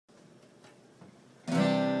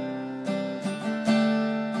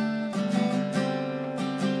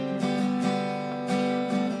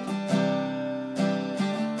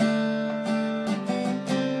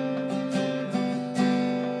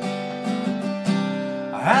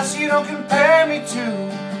ask you don't compare me to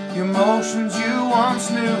the emotions you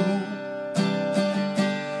once knew.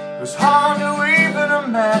 It was hard to even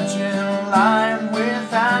imagine a life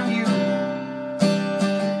without you.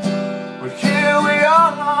 But here we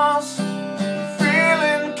are lost,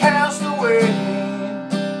 feeling cast away.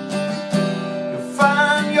 You'll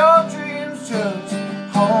find your dreams, just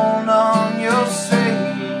hold on, you'll see.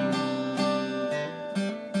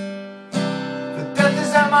 The death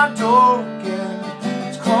is at my door again.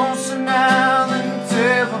 It's closer now than it's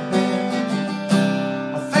ever been.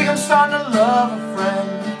 I think I'm starting to love a friend.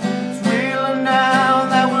 It's realer now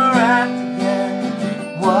that we're at the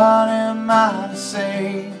end. What am I to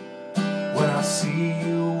say when I see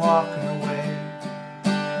you walking away?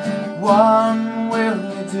 What will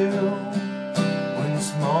you do when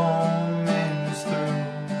this moment is through?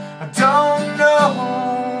 I don't know.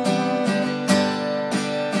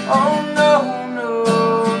 Oh no, no,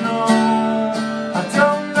 no, I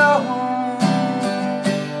don't know.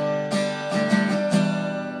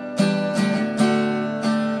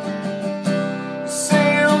 You say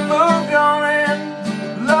you moved on and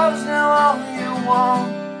love's now all you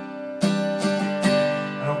want.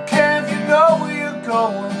 I don't care if you know where you're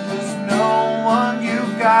going, there's no one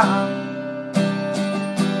you've got.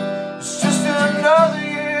 It's just another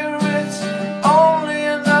year, it's only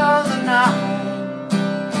another night.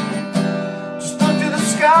 Just look to the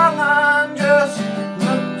skyline, just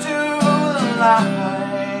look to the light.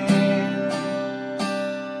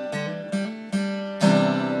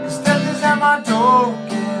 'Cause death is at my door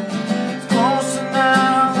again. It's closer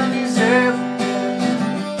now than he's ever been.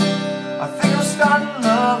 I think I'm starting to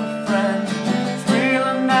love a friend. It's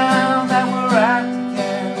realer now that we're at the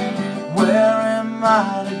end. Where am I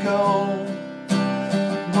to go?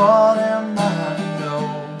 What am I to know?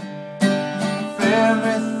 If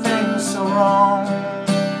everything's so wrong,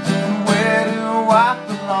 and where do I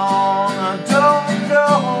belong? I don't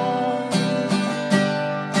know.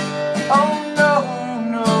 Oh no,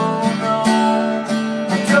 no, no,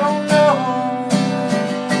 I don't know.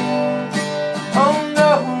 Oh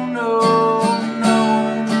no, no, no.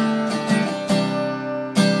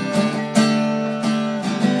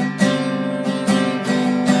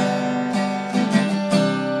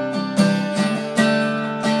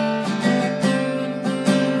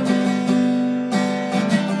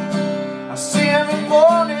 I see every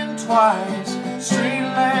morning twice, street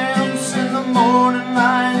lamps in the morning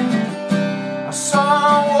light. I saw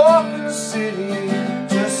her walk in the city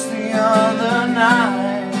just the other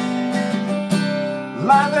night.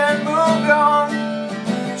 Life had moved on,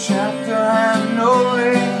 chapter